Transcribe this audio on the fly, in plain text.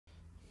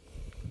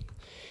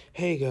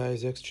Hey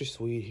guys, Extra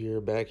Sweet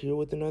here, back here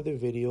with another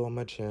video on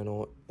my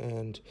channel,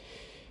 and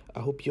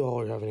I hope you all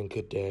are having a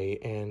good day.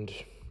 And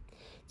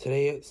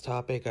today's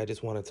topic, I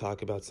just want to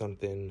talk about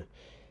something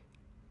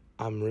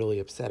I'm really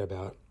upset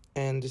about,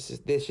 and this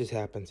just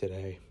happened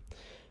today.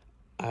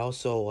 I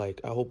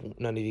hope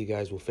none of you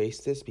guys will face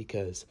this,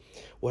 because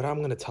what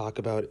I'm gonna talk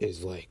about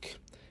is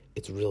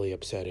it's really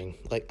upsetting.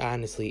 Like,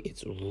 honestly,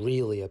 it's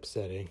really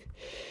upsetting.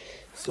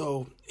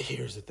 So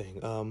here's the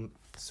thing.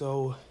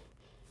 So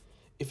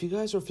if you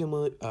guys are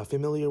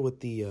familiar with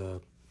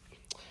the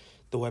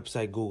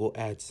website Google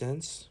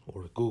Adsense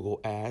or Google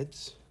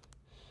Ads,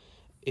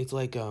 it's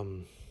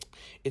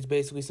it's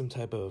basically some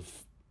type of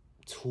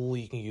tool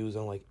you can use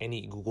on like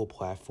any Google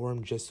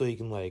platform, just so you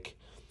can like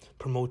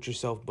promote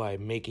yourself by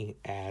making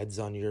ads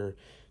on your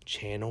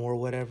channel or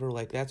whatever.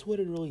 Like, that's what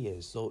it really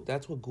is. So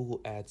that's what Google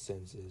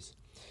AdSense is.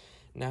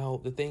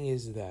 Now the thing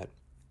is that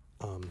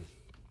um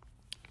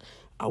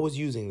I was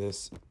using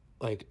this,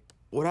 like,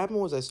 what happened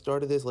was I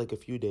started this like a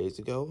few days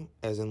ago,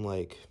 as in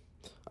like,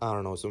 I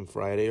don't know, some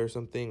Friday or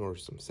something, or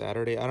some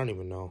Saturday, I don't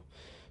even know.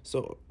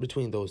 So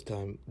between those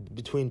 2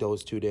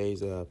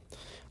 days,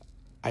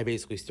 I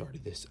basically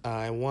started this.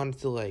 I wanted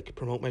to like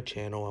promote my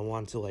channel. I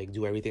wanted to like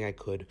do everything I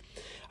could.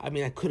 I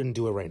mean, I couldn't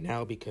do it right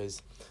now,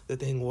 because the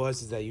thing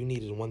was is that you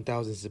needed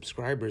 1,000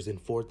 subscribers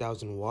and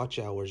 4,000 watch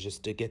hours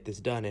just to get this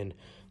done. And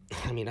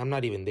I mean, I'm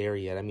not even there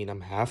yet. I mean,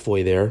 I'm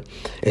halfway there,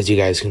 as you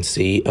guys can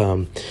see.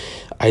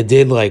 I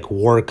did like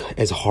work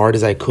as hard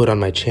as I could on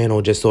my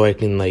channel, just so I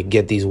can like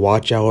get these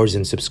watch hours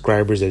and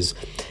subscribers as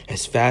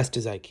fast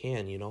as I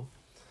can, you know?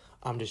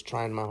 I'm just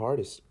trying my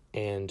hardest.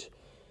 And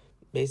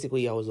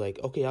basically I was like,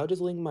 okay, I'll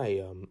just link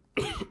my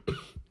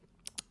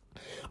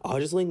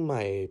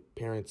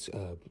parents'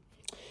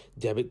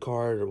 debit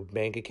card or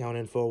bank account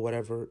info or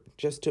whatever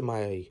just to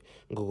my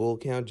Google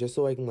account, just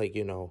so I can, like,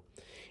 in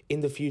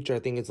the future, I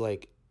think it's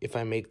like if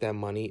I make that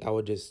money, I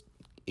would just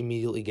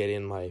immediately get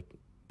in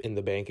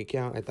the bank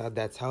account. I thought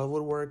that's how it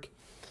would work.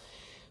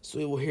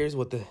 So here's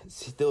what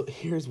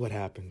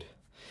happened.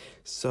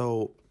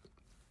 So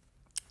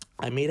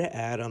I made an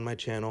ad on my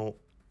channel,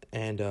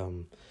 and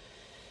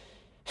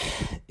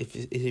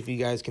if you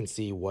guys can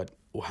see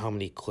how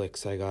many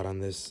clicks I got on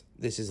this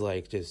is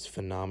like just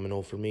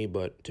phenomenal for me.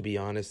 But to be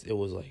honest, it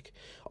was like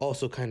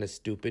also kind of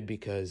stupid,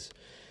 because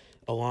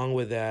along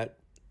with that,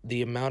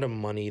 the amount of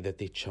money that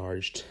they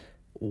charged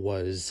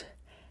was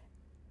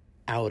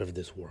out of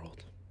this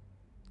world.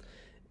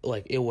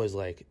 Like, it was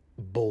like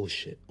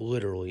bullshit,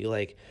 literally.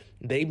 Like,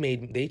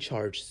 they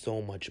charged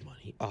so much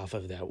money off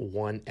of that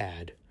one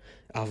ad,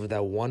 off of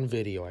that one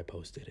video I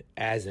posted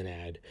as an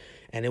ad.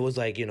 And it was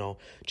like,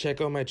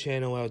 check out my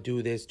channel out,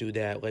 do this, do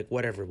that, like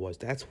whatever it was.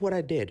 That's what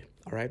I did.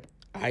 All right,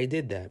 I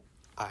did that.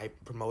 I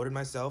promoted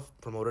myself,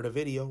 promoted a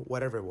video,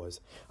 whatever it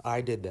was,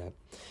 I did that.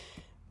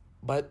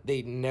 But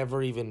they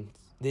never even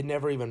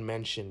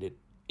mentioned it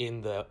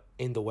in the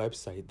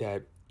website,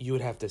 that you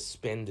would have to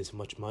spend this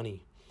much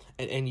money.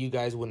 And you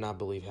guys would not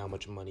believe how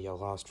much money I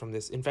lost from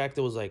this. In fact,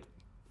 it was like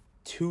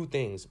two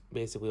things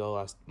basically I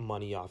lost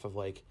money off of.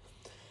 Like,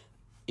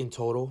 in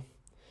total,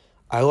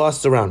 I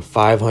lost around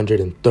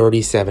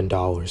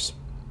 $537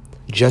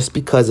 just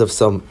because of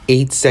some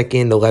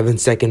 8-second,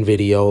 11-second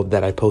video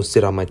that I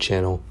posted on my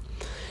channel.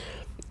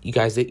 You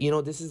guys,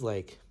 this is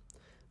like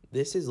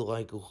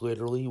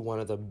literally one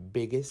of the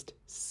biggest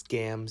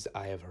scams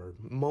I have heard.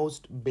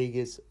 Most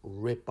biggest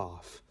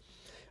ripoff.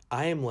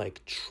 I am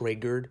like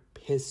triggered,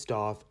 pissed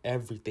off,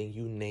 everything,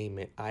 you name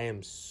it. I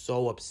am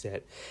so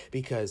upset,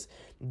 because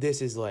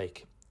this is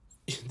like,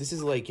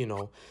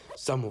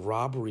 some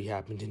robbery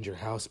happened in your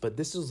house, but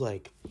this is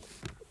like,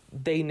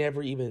 they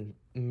never even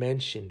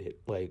mentioned it.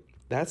 Like,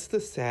 that's the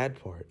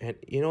sad part. And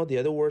the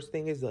other worst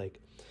thing is, like,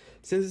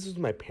 since this was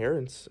my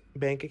parents'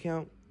 bank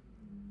account,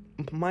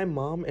 my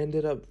mom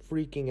ended up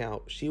freaking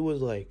out. She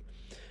was like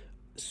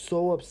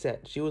so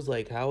upset. She was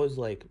like,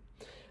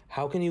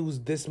 how can you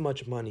lose this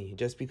much money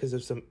just because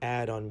of some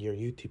ad on your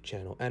YouTube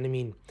channel? And I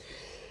mean,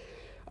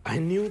 I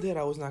knew that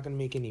I was not going to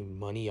make any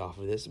money off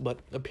of this, but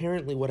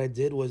apparently what I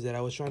did was that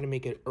I was trying to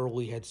make an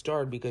early head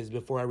start, because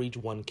before I reach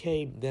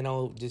 1K, then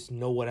I'll just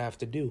know what I have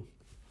to do.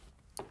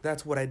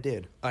 That's what I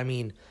did. I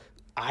mean,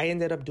 I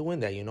ended up doing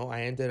that,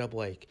 I ended up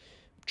like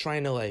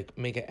trying to like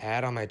make an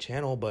ad on my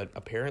channel, but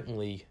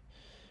apparently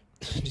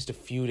just a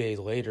few days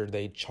later,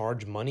 they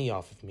charged money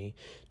off of me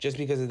just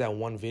because of that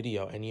one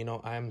video. And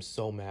I'm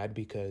so mad,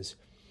 because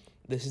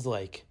this is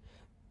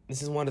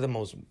one of the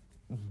most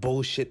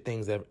bullshit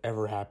things that have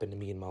ever happened to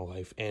me in my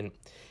life. And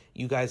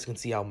you guys can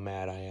see how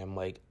mad I am.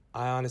 Like,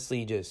 I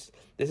honestly this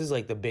is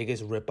like the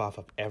biggest ripoff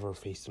I've ever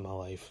faced in my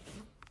life.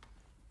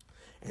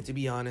 And to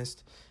be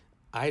honest,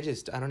 I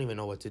don't even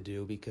know what to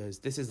do, because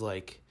this is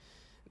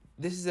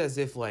as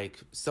if like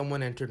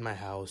someone entered my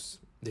house,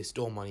 they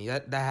stole money.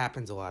 That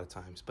happens a lot of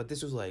times. But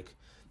this was like,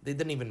 they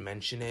didn't even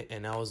mention it,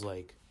 and I was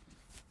like,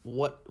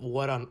 what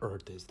on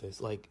earth is this?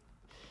 Like,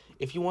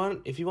 if you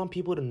want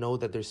people to know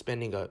that they're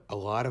spending a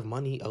lot of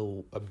money,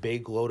 a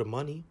big load of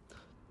money,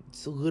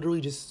 so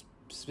literally just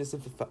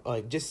specific,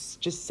 like,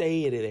 just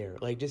say it there.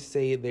 Like, just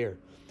say it there.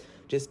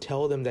 just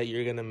tell them that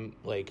you're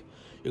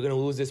gonna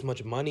lose this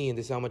much money and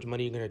this is how much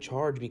money you're gonna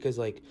charge, because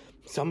like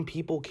some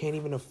people can't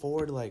even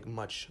afford like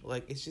much.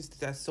 Like it's just,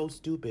 that's so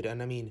stupid.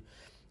 And I mean,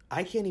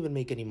 I can't even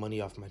make any money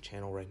off my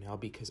channel right now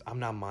because I'm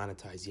not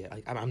monetized yet.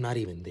 Like I'm not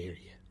even there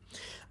yet.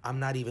 I'm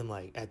not even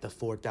like at the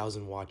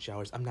 4,000 watch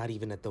hours. I'm not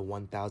even at the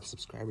 1,000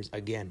 subscribers.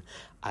 Again,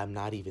 I'm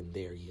not even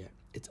there yet.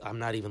 I'm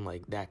not even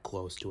like that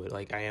close to it.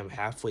 Like I am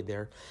halfway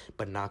there,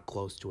 but not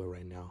close to it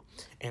right now.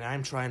 And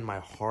I'm trying my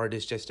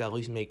hardest just to at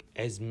least make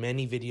as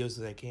many videos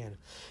as I can,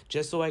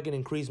 just so I can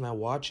increase my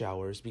watch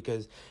hours,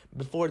 because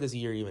before this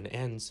year even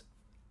ends,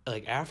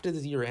 like after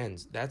this year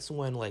ends, that's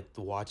when like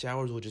the watch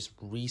hours will just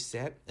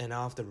reset and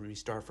I'll have to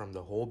restart from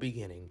the whole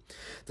beginning.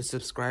 The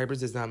subscribers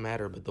does not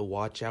matter, but the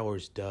watch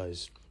hours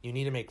does. You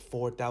need to make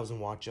 4,000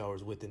 watch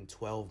hours within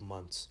 12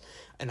 months.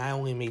 And I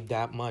only made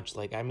that much.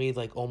 Like I made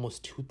like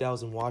almost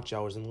 2,000 watch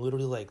hours in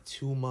literally like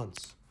 2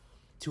 months,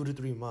 2 to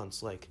 3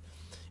 months. Like,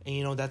 and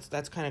you know,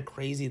 that's kind of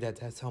crazy that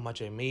that's how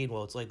much I made.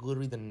 Well, it's like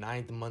literally the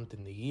 9th month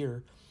in the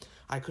year.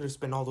 I could have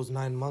spent all those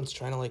 9 months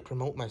trying to like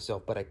promote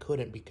myself, but I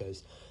couldn't,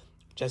 because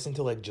just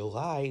until like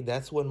July,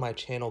 that's when my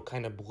channel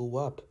kind of blew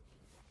up.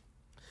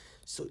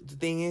 So the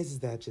thing is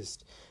that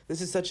just,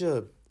 this is such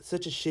a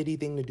shitty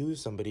thing to do to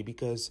somebody,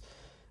 because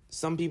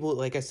some people,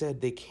 like I said,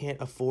 they can't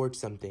afford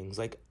some things.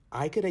 Like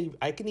I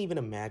can even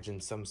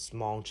imagine some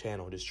small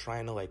channel just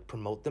trying to like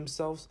promote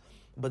themselves,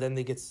 but then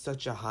they get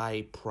such a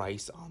high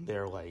price on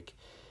their like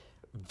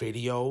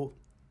video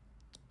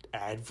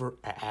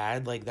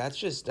ad. Like that's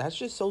just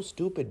so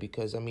stupid,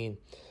 because I mean,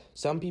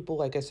 some people,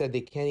 like I said,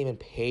 they can't even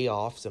pay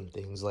off some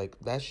things. Like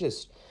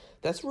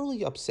that's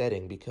really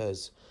upsetting,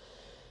 because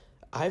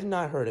I've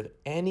not heard of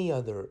any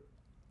other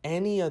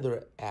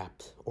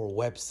app or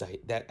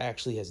website that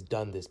actually has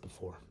done this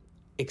before,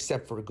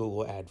 except for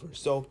Google AdWords.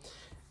 So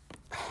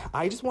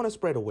I just want to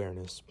spread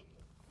awareness.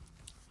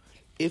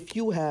 If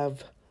you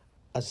have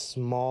a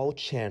small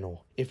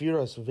channel, if you're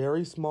a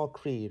very small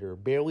creator,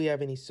 barely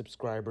have any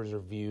subscribers or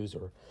views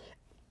or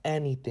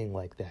anything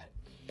like that,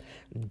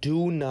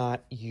 do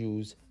not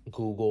use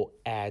Google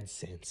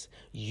Adsense.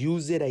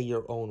 Use it at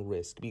your own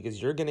risk,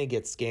 because you're going to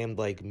get scammed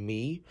like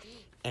me,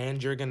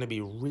 and you're going to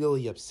be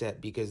really upset,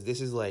 because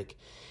this is like,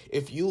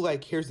 if you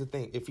like, here's the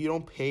thing, if you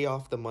don't pay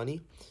off the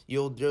money,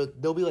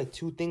 there'll be like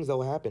two things that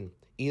will happen.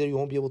 Either you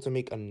won't be able to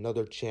make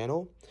another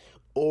channel,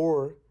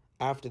 or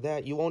after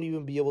that, you won't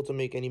even be able to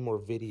make any more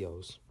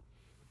videos.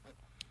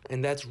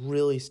 And that's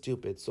really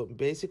stupid. So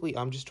basically,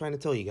 I'm just trying to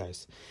tell you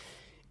guys,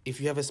 if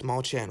you have a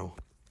small channel,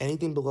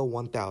 anything below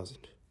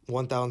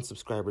 1,000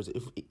 subscribers,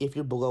 if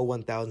you're below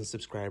 1,000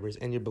 subscribers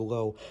and you're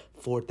below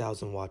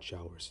 4,000 watch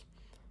hours,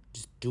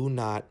 just do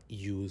not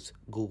use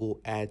Google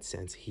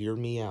AdSense. Hear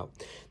me out.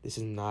 This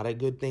is not a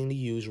good thing to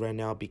use right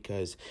now,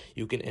 because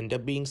you can end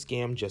up being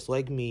scammed just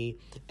like me.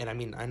 And I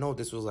mean, I know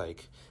this was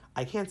like,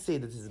 I can't say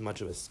this is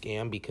much of a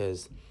scam,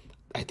 because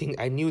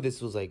I knew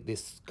this was like,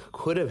 this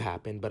could have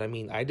happened, but I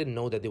mean, I didn't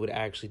know that they would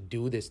actually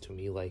do this to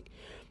me. Like,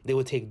 they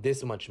would take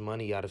this much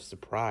money out of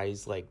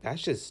surprise. Like,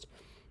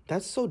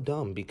 that's so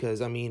dumb,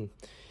 because I mean,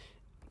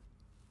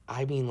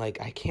 like,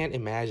 I can't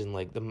imagine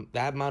like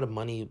that amount of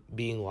money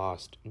being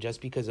lost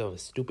just because of a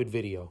stupid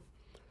video.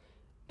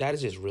 That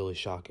is just really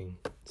shocking.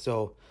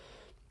 So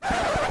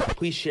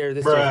please share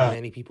this to as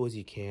many people as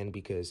you can,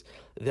 because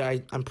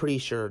I'm pretty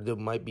sure there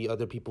might be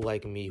other people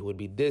like me who would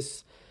be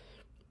this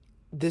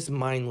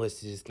mindless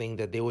thing,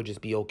 that they would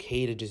just be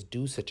okay to just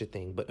do such a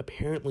thing. But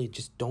apparently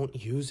just don't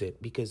use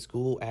it, because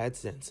Google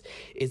AdSense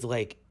is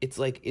like,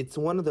 it's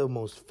one of the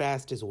most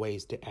fastest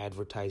ways to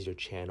advertise your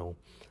channel.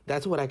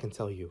 That's what I can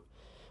tell you.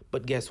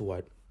 But guess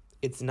what?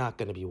 It's not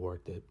going to be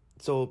worth it.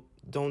 So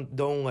don't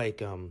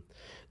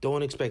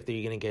expect that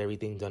you're going to get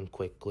everything done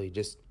quickly.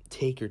 Just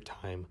take your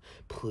time,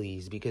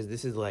 please, because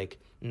this is like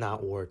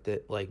not worth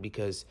it. Like,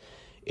 because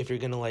if you're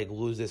going to like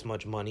lose this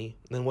much money,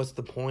 then what's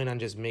the point on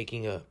just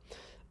making a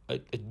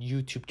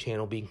YouTube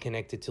channel being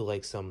connected to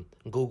like some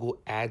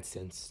Google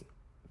AdSense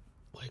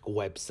like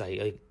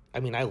website? Like, I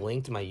mean, I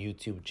linked my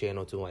YouTube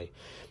channel to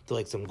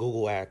some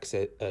Google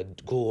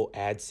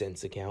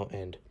AdSense account,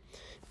 and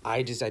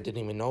I didn't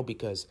even know,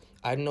 because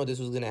I didn't know this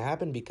was going to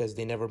happen, because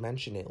they never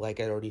mentioned it, like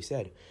I already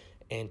said.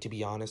 And to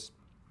be honest,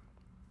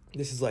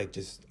 this is like,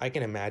 just, I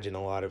can imagine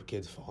a lot of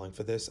kids falling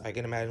for this. I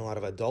can imagine a lot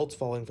of adults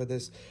falling for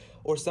this,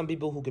 or some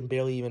people who can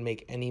barely even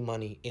make any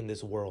money in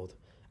this world.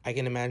 I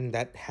can imagine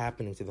that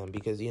happening to them,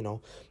 because, you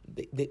know,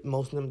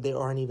 most of them, they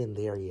aren't even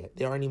there yet.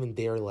 They aren't even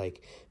there,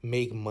 like,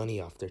 make money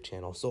off their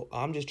channel. So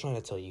I'm just trying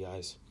to tell you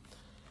guys,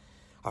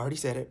 I already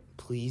said it,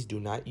 please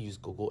do not use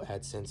Google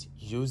AdSense.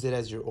 Use it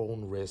as your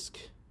own risk.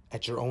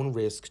 At your own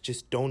risk,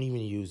 just don't even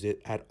use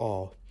it at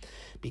all,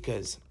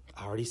 because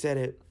I already said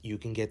it, you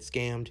can get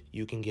scammed,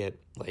 you can get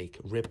like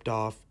ripped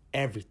off,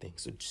 everything.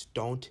 So just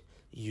don't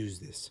use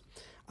this.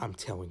 I'm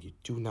telling you,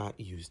 do not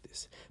use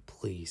this,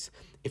 please.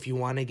 If you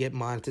want to get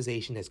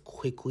monetization as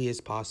quickly as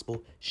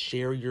possible,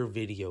 share your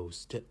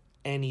videos to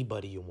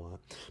anybody you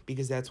want,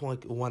 because that's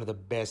one of the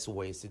best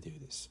ways to do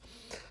this.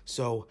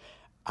 So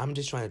I'm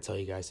just trying to tell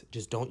you guys,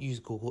 just don't use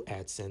Google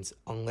AdSense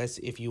unless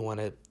if you want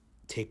to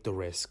take the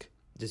risk.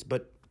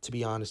 But to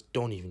be honest,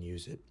 don't even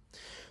use it.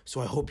 So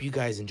I hope you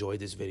guys enjoyed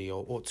this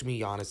video. Well, to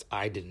be honest,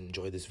 I didn't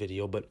enjoy this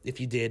video, but if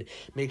you did,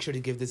 make sure to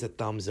give this a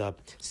thumbs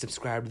up,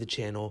 subscribe to the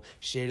channel,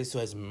 share this to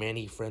as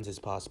many friends as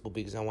possible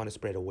because I want to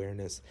spread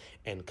awareness.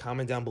 And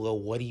comment down below,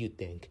 what do you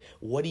think?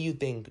 What do you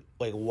think?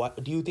 Like,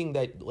 what do you think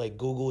that like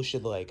Google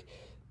should like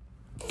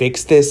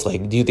fix this?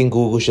 Like, do you think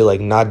Google should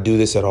like not do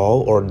this at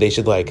all, or they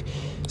should like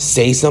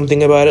say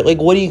something about it?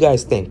 Like, what do you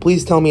guys think?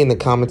 Please tell me in the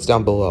comments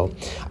down below.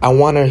 I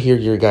want to hear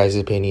your guys'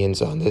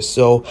 opinions on this.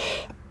 So,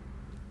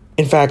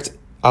 in fact,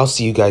 I'll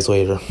see you guys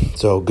later.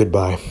 So,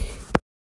 goodbye.